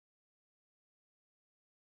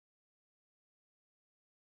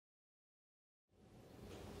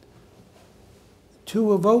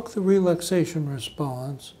To evoke the relaxation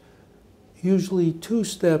response, usually two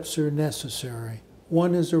steps are necessary.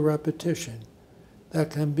 One is a repetition. That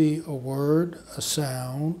can be a word, a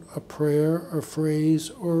sound, a prayer, a phrase,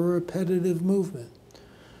 or a repetitive movement.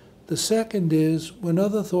 The second is, when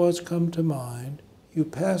other thoughts come to mind, you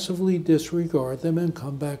passively disregard them and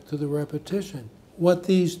come back to the repetition. What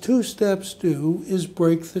these two steps do is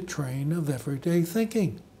break the train of everyday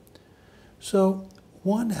thinking. So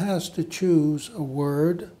one has to choose a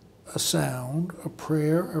word, a sound, a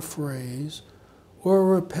prayer, a phrase, or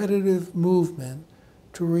a repetitive movement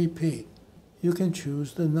to repeat. You can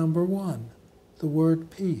choose the number one, the word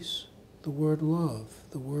peace, the word love,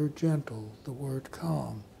 the word gentle, the word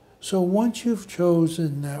calm. So once you've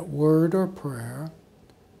chosen that word or prayer,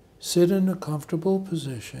 sit in a comfortable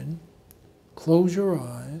position, close your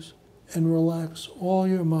eyes, and relax all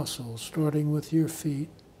your muscles, starting with your feet,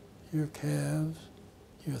 your calves,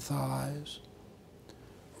 your thighs.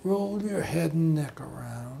 Roll your head and neck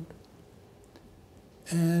around,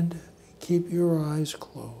 and keep your eyes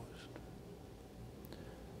closed.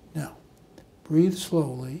 Now, breathe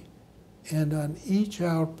slowly, and on each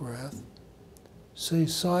out-breath, say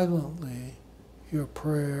silently your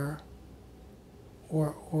prayer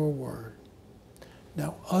or word.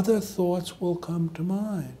 Now, other thoughts will come to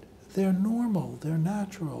mind. They're normal, they're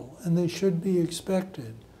natural, and they should be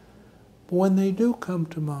expected. But when they do come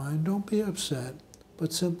to mind, don't be upset,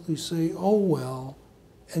 but simply say, "Oh well,"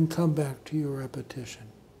 and come back to your repetition.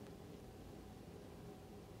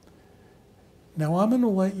 Now I'm going to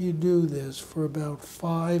let you do this for about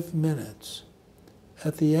 5 minutes,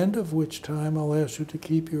 at the end of which time I'll ask you to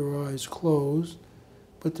keep your eyes closed,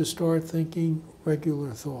 but to start thinking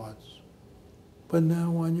regular thoughts. But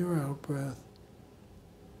now on your out-breath,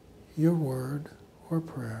 your word or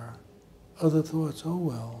prayer, other thoughts, "Oh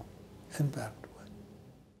well," and back to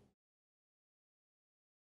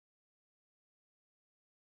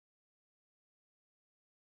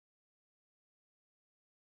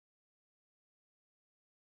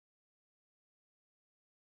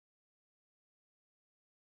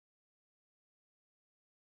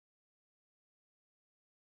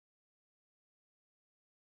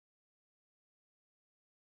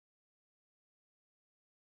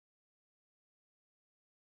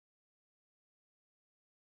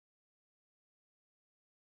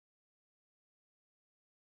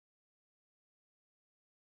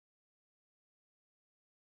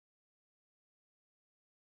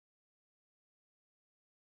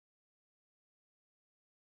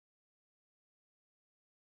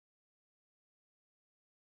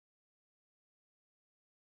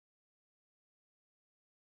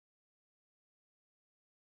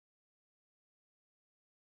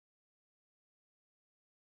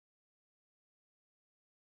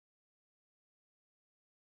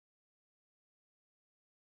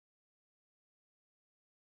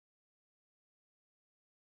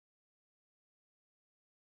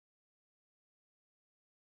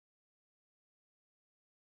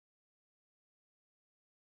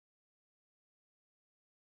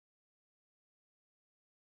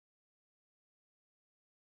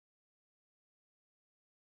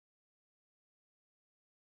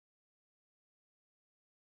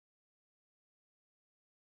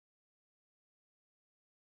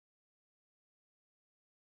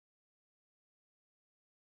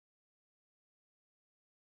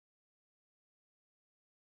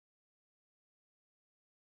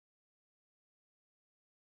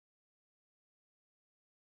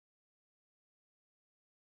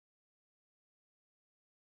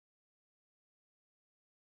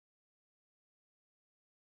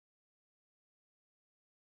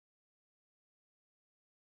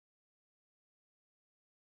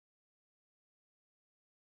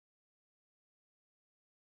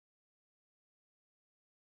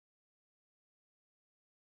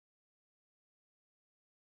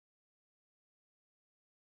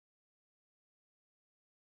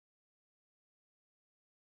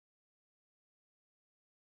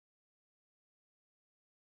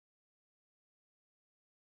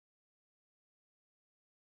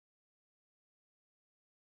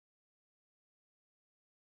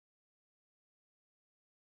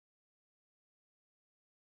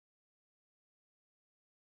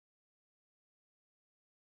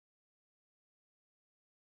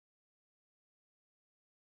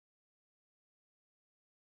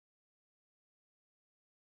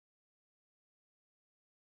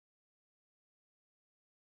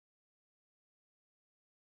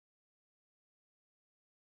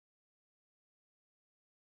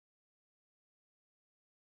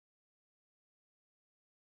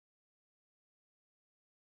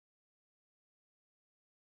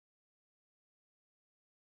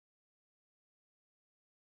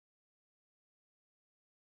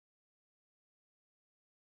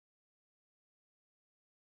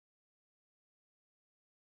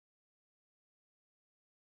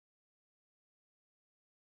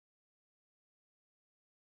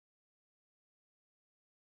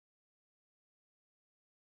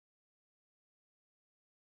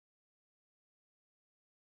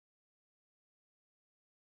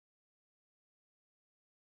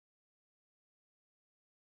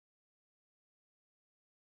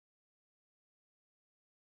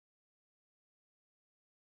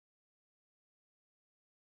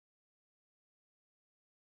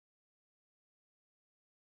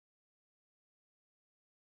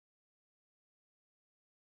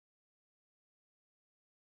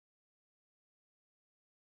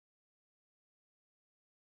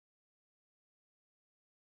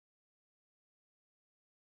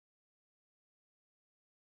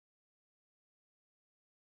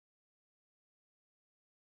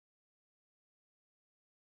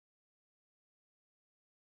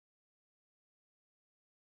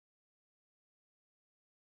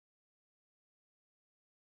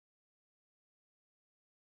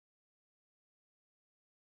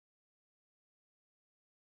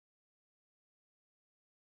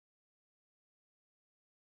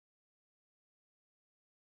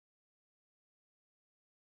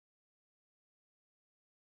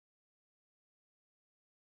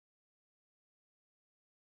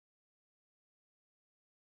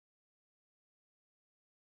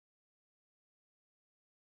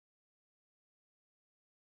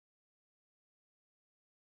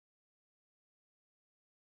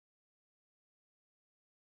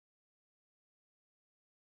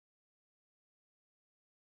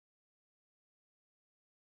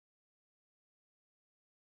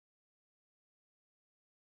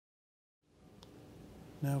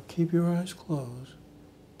Now keep your eyes closed.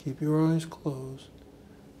 Keep your eyes closed,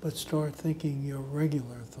 but start thinking your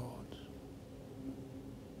regular thoughts.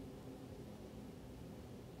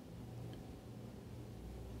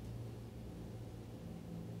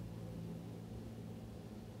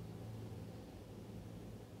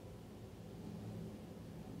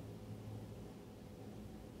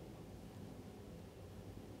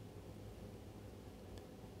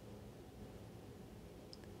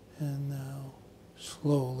 And now,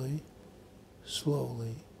 slowly,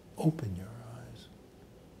 slowly open your eyes.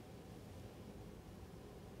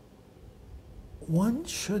 One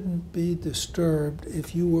shouldn't be disturbed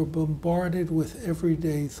if you were bombarded with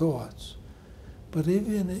everyday thoughts. But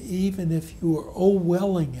even if you are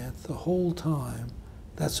welling it the whole time,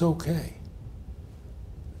 that's okay.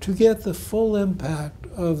 To get the full impact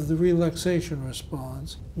of the relaxation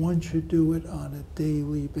response, one should do it on a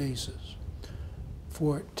daily basis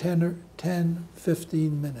for 10,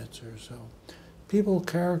 15 minutes or so. People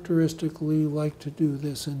characteristically like to do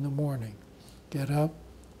this in the morning. Get up,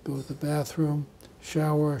 go to the bathroom,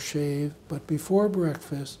 shower, shave, but before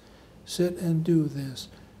breakfast, sit and do this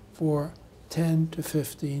for 10 to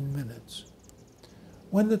 15 minutes.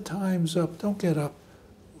 When the time's up, don't get up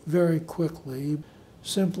very quickly.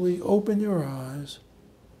 Simply open your eyes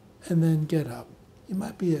and then get up. You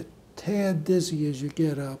might be a tad dizzy as you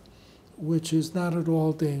get up, which is not at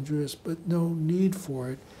all dangerous, but no need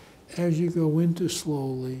for it as you go into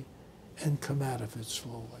slowly and come out of it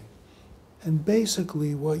slowly. And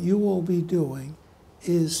basically what you will be doing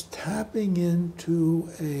is tapping into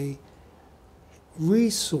a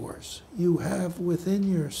resource you have within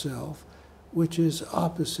yourself, which is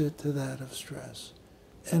opposite to that of stress.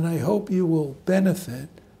 And I hope you will benefit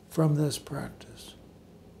from this practice.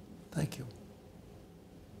 Thank you.